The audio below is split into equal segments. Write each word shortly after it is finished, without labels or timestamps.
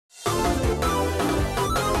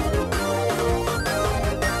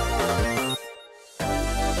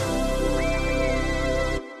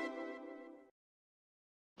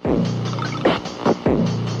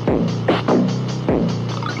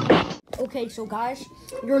Okay, so guys,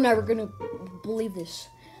 you're never gonna believe this.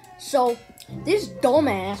 So, this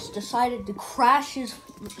dumbass decided to crash his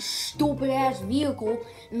stupid ass vehicle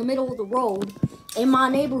in the middle of the road in my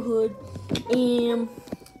neighborhood, and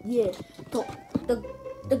yeah,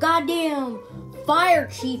 the goddamn fire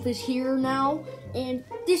chief is here now, and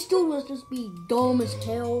this dude was just be dumb as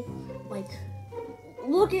hell. Like,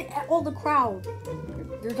 look at all the crowd.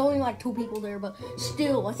 There's only like 2 people there, but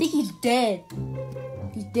still, I think he's dead.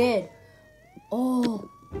 He's dead. Oh,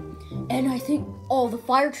 and I think, the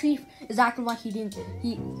fire chief is acting like he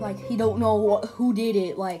don't know who did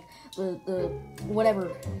it, like, the whatever,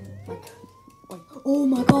 like, oh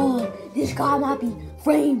my god, this guy might be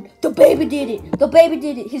framed, the baby did it,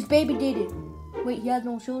 his baby did it. Wait, he has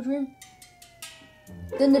no children?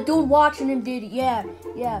 Then the dude watching him did it, yeah,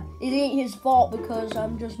 it ain't his fault because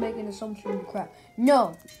I'm just making assumptions crap.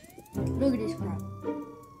 No, look at this crap.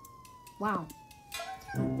 Wow.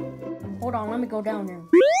 Hold on, let me go down there.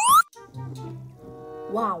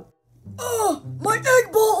 Wow. Oh, my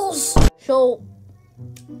egg balls! So,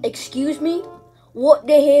 excuse me? What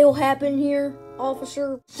the hell happened here,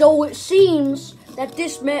 officer? So it seems that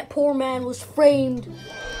this poor man was framed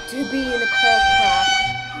to be in a car crash.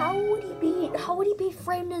 How would he be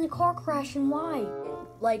framed in a car crash, and why?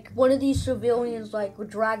 Like, one of these civilians, like,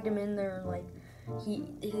 dragged him in there, and, like, he's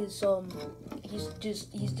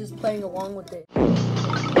just playing along with it.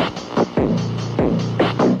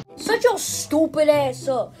 Such a stupid ass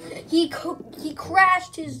up. He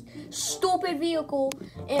crashed his stupid vehicle,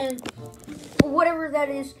 and whatever that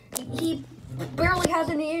is, he barely has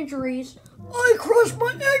any injuries. I crushed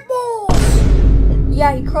my egg balls!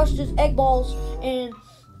 Yeah, he crushed his egg balls, and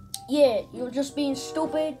yeah, you're just being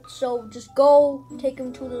stupid, so just go, take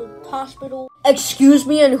him to the hospital. Excuse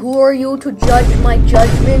me, and who are you to judge my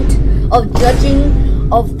judgment of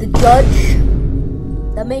judging of the judge?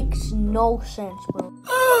 That makes no sense, bro.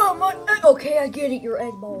 Oh, my egg. Okay, I get it, your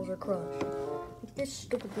egg balls are crushed. This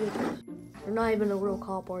stupid vehicle. You're not even a real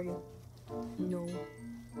cop, are you? No.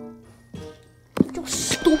 Get your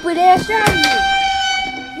stupid ass out of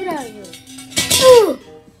here! Get out of here.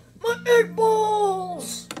 My egg balls!